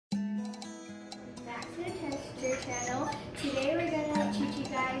to the Texture channel. Today we're going to teach you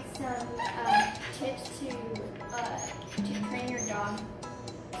guys some tips to train your dog,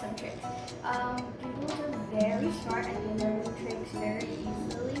 some tricks. Doodles are very smart and they learn tricks very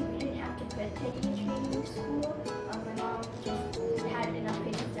easily. We didn't have to put Teddy in training school. My mom just had enough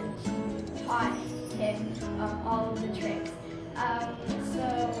patience and she taught him all of the tricks. So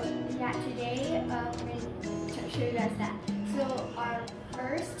yeah, today we're going to show you guys that. So our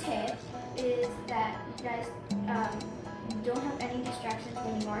first tip is that you guys don't have any distractions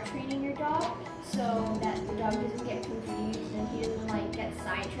when you are training your dog, so that the dog doesn't get confused and he doesn't get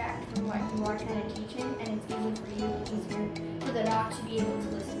sidetracked from what you are trying to teach him, and it's easier for the dog to be able to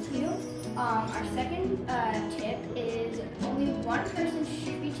listen to you. Our second tip is only one person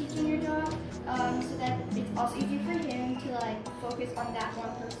should be teaching your dog, so that it's also easier for him to focus on that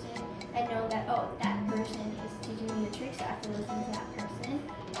one person and know that, oh, that person is teaching me the tricks, so I have to listen to that person.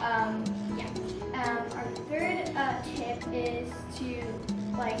 Our third tip is to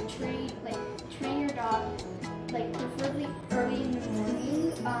train your dog preferably early in the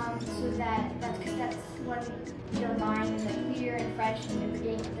morning, so that's because that's when their mind is clear and fresh and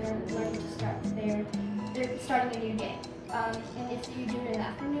they're learning to start they're starting a new day. And if you do it in the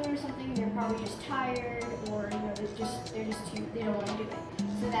afternoon or something, they're probably just tired, or they don't want to do it.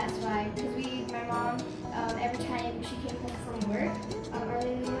 So that's why, because my mom, every time she came home from work,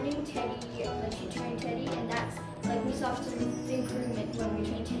 early in the morning, she trained Teddy, and that's we saw some improvement when we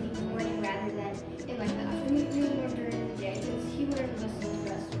trained Teddy in the morning rather than in the afternoon or during the day, because he wouldn't listen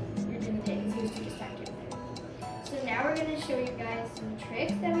to us during the day because he was too distracted. So now we're going to show you guys some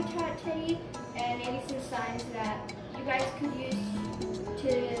tricks that we taught Teddy, and maybe some signs that you guys could use to,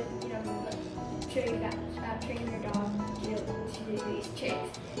 show you guys, train your dog to do these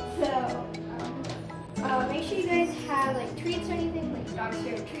tricks. So, make sure you guys have treats or anything, dog's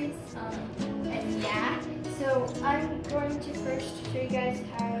favorite treats, and yeah. So I'm going to first show you guys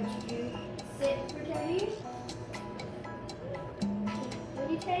how to sit for Teddy.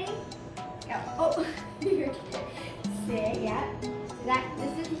 Ready, Teddy? Go. Oh, you're sit, yeah.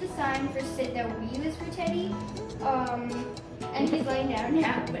 This is the sign for sit that we use for Teddy. And he's laying down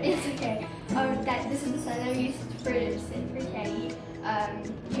now, but it's okay. This is the sign that we use for sit for Teddy.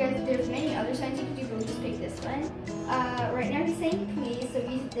 You guys, there's many other signs you can do, but we'll just pick this one. Right now he's saying please, so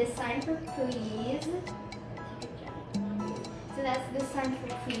we use this sign for please. So that's the sign for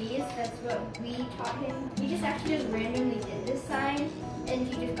please. That's what we taught him. We just randomly did this sign, and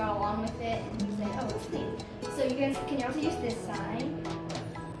he just got along with it, and he said, oh, it's please. So you guys can also use this sign,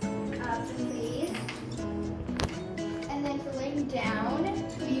 please. And then for laying down,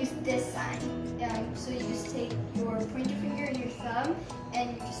 we use this sign. So you just take your pointer finger and your thumb,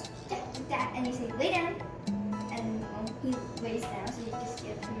 and you just tap that, and you say lay down, and he lays down, so you just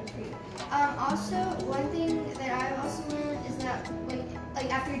give him a treat. Also, one thing that I also learned is that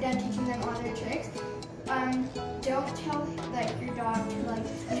after you're done teaching them all their tricks, don't tell your dog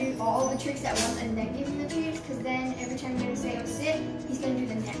to do all the tricks at once and then give him the treats, because then every time you're gonna say oh sit, he's gonna do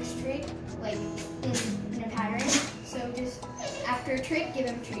the next trick in a pattern. So just after a trick, give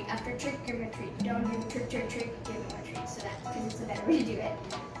him a treat. After a trick, give him a treat. Don't do trick, trick, trick, give him a treat. So because it's a better way to do it.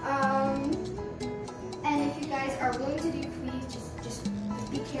 And if you guys are willing to do please, just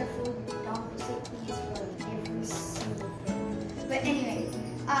be careful. The dog will say please for every single thing. But anyways,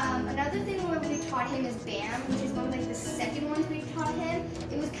 another thing where we taught him is BAM, which is one of the second ones we taught him.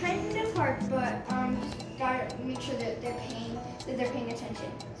 It was kind of hard, but just gotta make sure that they're paying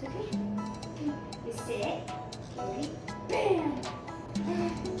attention. So okay, you sit. Ready? BAM!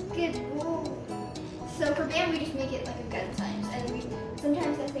 Good boy. So for BAM, we just make it a gun sign, and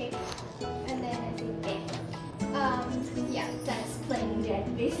sometimes I say, and then I say BAM. Yeah, that's playing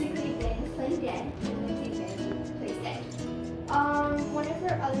dead. Basically, BAM is playing dead, and then I say BAM plays dead. One of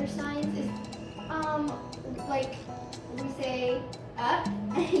our other signs is, we say up,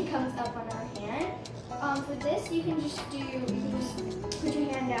 and he comes up on our hand. For this, you can just put your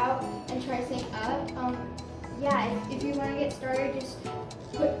hand out and try saying up. Yeah, if you want to get started, just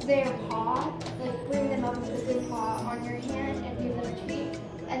put their paw, bring them up with their paw on your hand and give them a treat.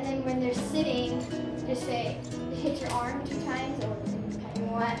 And then when they're sitting, just say, hit your arm 2 times or anything you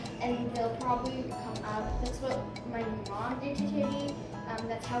want, and they'll probably come up. That's what my mom did to Teddy.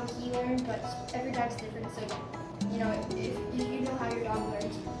 That's how he learned, but every dog's different. So, if you know how your dog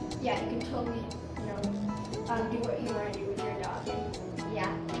learns, yeah, you can totally, do what you want to do with your dog. And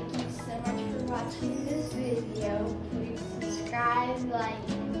yeah, thank you so much for watching this video. Please subscribe, like,